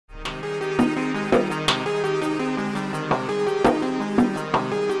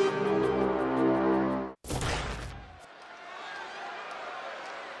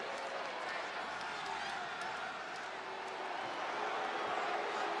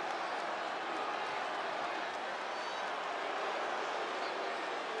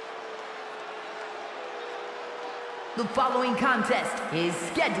The following contest is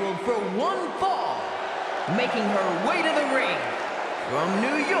scheduled for one fall. Making her way to the ring from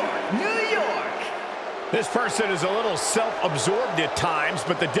New York, New York. This person is a little self-absorbed at times,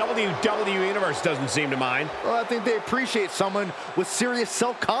 but the WWE Universe doesn't seem to mind. Well, I think they appreciate someone with serious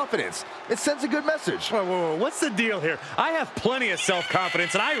self-confidence. It sends a good message. Whoa. What's the deal here? I have plenty of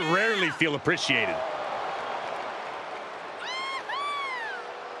self-confidence, and I rarely feel appreciated.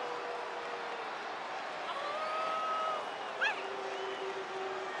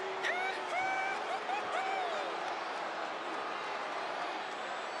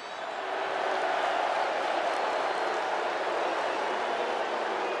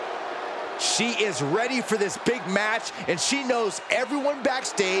 She is ready for this big match, and she knows everyone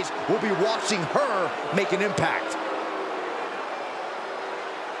backstage will be watching her make an impact.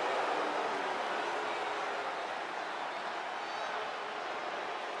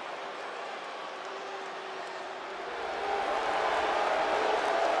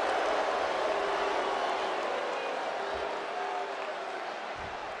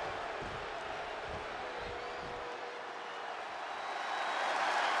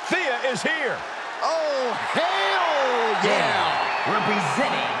 Thea is here. Oh, hell yeah!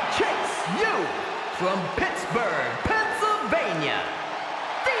 Representing Chase U from Pittsburgh, Pennsylvania,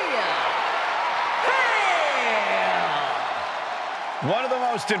 Thea. One of the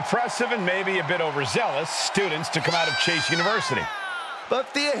most impressive and maybe a bit overzealous students to come out of Chase University. But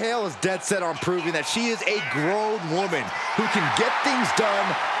Thea Hale is dead set on proving that she is a grown woman who can get things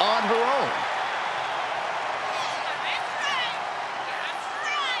done on her own.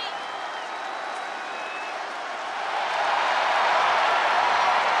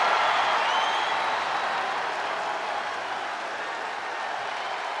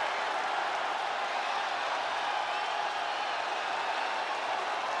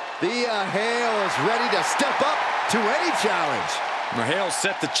 Thea Hale is ready to step up to any challenge. Hale's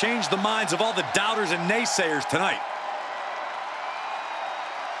set to change the minds of all the doubters and naysayers tonight.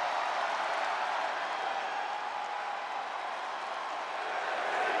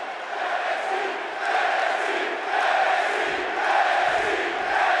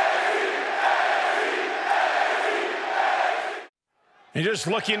 And just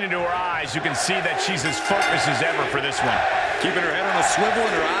looking into her eyes, you can see that she's as focused as ever for this one. Keeping her head on a swivel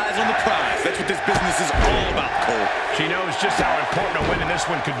and her eyes on the prize. That's what this business is all about, Cole. She knows just how important a win in this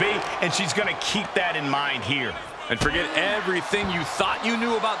one could be, and she's going to keep that in mind here. And forget everything you thought you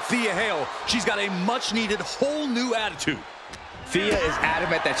knew about Thea Hale. She's got a much-needed whole new attitude. Thea is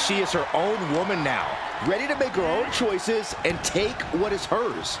adamant that she is her own woman now, ready to make her own choices and take what is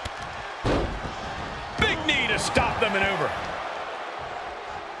hers. Big knee to stop the maneuver.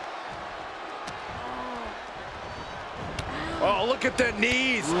 Oh, look at the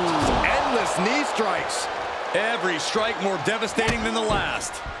knees. Endless knee strikes. Every strike more devastating than the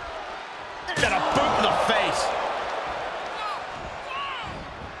last. Got a boot in the face.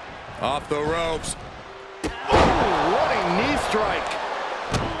 Off the ropes. Oh, what a knee strike.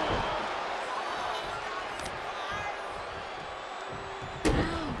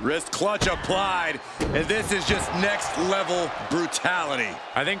 Wrist clutch applied, and this is just next level brutality.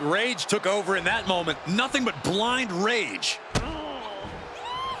 I think rage took over in that moment. Nothing but blind rage.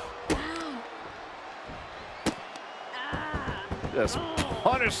 Just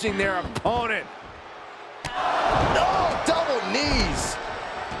punishing their opponent. No, double knees.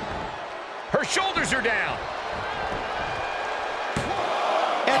 Her shoulders are down.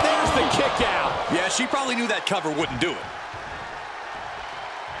 And there's the kick out. Yeah, she probably knew that cover wouldn't do it.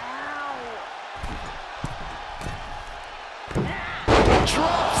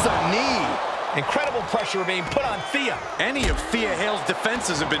 Drops a knee. Incredible pressure being put on Thea. Any of Thea Hale's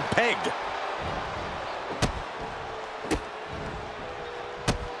defenses have been pegged.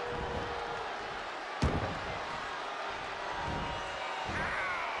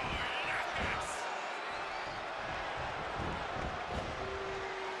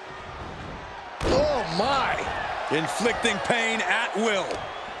 Oh, my. Inflicting pain at will.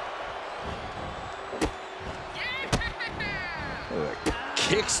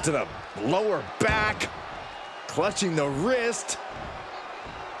 Kicks to the lower back, clutching the wrist.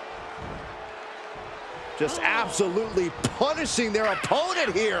 Just absolutely punishing their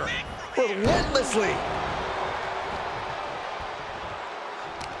opponent here, relentlessly.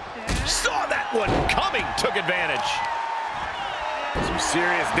 Saw that one coming, took advantage. Some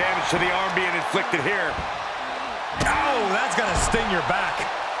serious damage to the arm being inflicted here. Oh, that's gonna sting your back.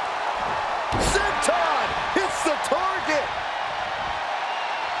 Senton hits the target.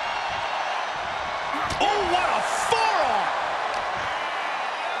 Oh, what a forearm!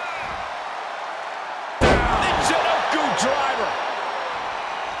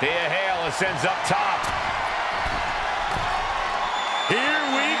 Thea Hale ascends up top. Here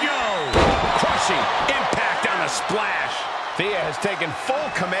we go. Crushing impact on the splash. Thea has taken full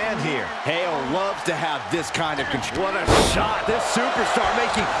command here. Hale loves to have this kind of control. What a shot. This superstar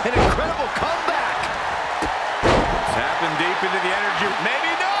making an incredible comeback. Tapping deep into the energy.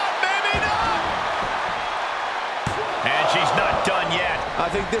 Maybe not, maybe not. And she's not done yet. I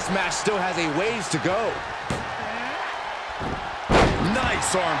think this match still has a ways to go.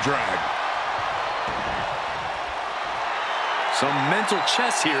 Nice arm drag. Some mental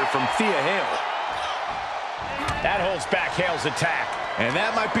chess here from Thea Hale. That holds back Hale's attack. And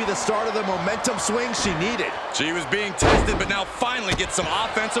that might be the start of the momentum swing she needed. She was being tested, but now finally gets some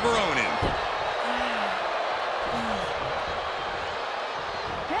offense of her own in.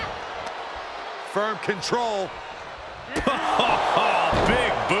 Firm control.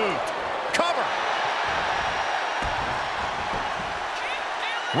 Big boot. Cover.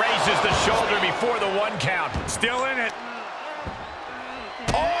 Raises the shoulder before the 1 count. Still in it.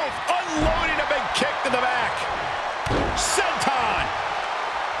 Oh, unloading a big kick to the back. Senton.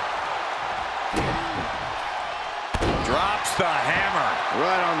 Drops the hammer.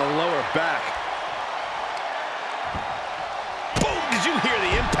 Right on the lower back. Boom, did you hear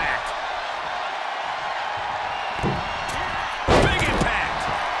the impact? Big impact.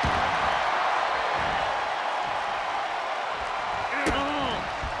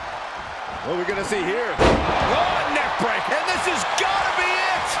 What are we going to see here? Oh, neck break, and this has got to be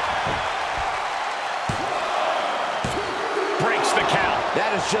it. Breaks the count.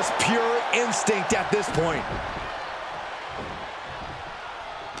 That is just pure instinct at this point.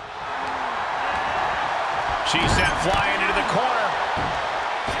 She's sent flying into the corner.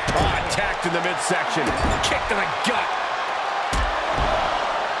 Oh, attacked in the midsection. Kick to the gut.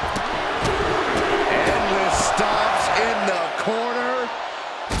 Endless stomps in the corner.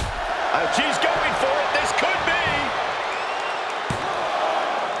 She's going for it. This could be.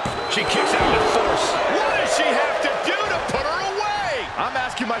 She kicks out with force. What does she have to do to put her away? I'm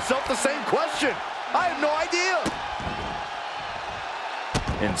asking myself the same question. I have no idea.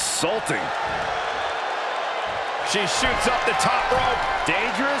 Insulting. She shoots up the top rope.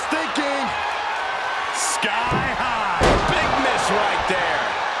 Dangerous thinking. Sky high. Big miss right there.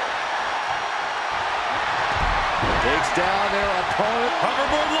 Takes down their opponent.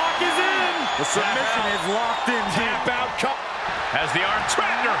 Hoverboard lock is in. The submission is locked in. Tap out. Has the arm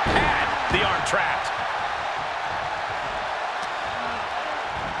trapped or had the arm trapped.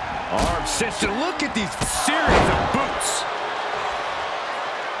 Arm cinched. Look at these Series of boots.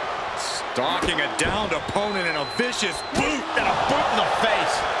 Stalking a downed opponent in a vicious boot. And a boot in the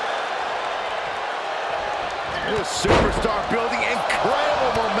face. This superstar building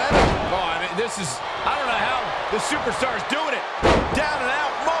incredible momentum. Oh, I mean, this is, I don't know how the superstar's doing it. Down and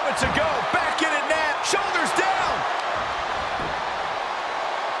out moments ago. Back in it now. Shoulders down.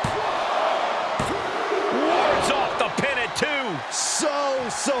 Wards off the pin at 2.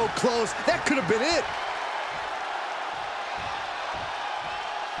 So close. That could have been it.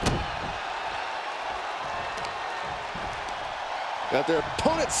 Got their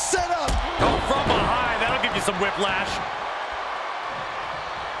opponent set up. Oh, from behind. That'll give you some whiplash.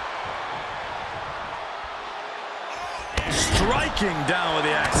 Striking down with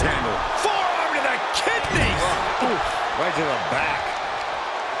the axe handle. Forearm to the kidneys. Right to the back.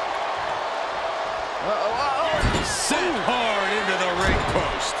 Sent hard into the ring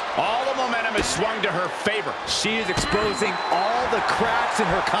post. All the momentum is swung to her favor. She is exposing all the cracks in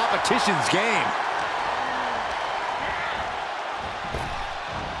her competition's game.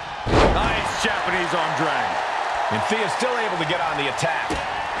 Nice Japanese arm drag. And Thea's still able to get on the attack.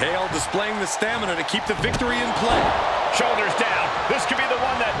 Hale displaying the stamina to keep the victory in play. Shoulders down. This could be the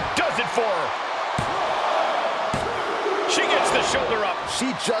one that does it for her. She gets the shoulder up.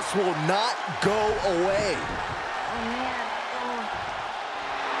 She just will not go away.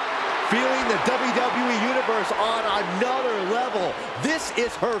 Feeling the WWE Universe on another level. This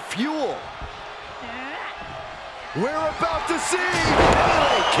is her fuel. We're about to see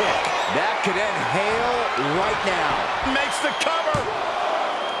a kick. That could end Hale right now. Makes the cover.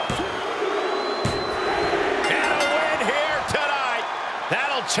 And a win here tonight.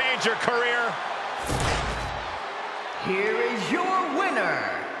 That'll change her career. Here is your winner.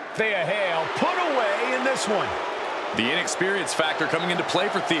 Thea Hale put away in this one. The inexperience factor coming into play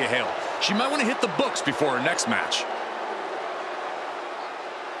for Thea Hale. She might want to hit the books before her next match.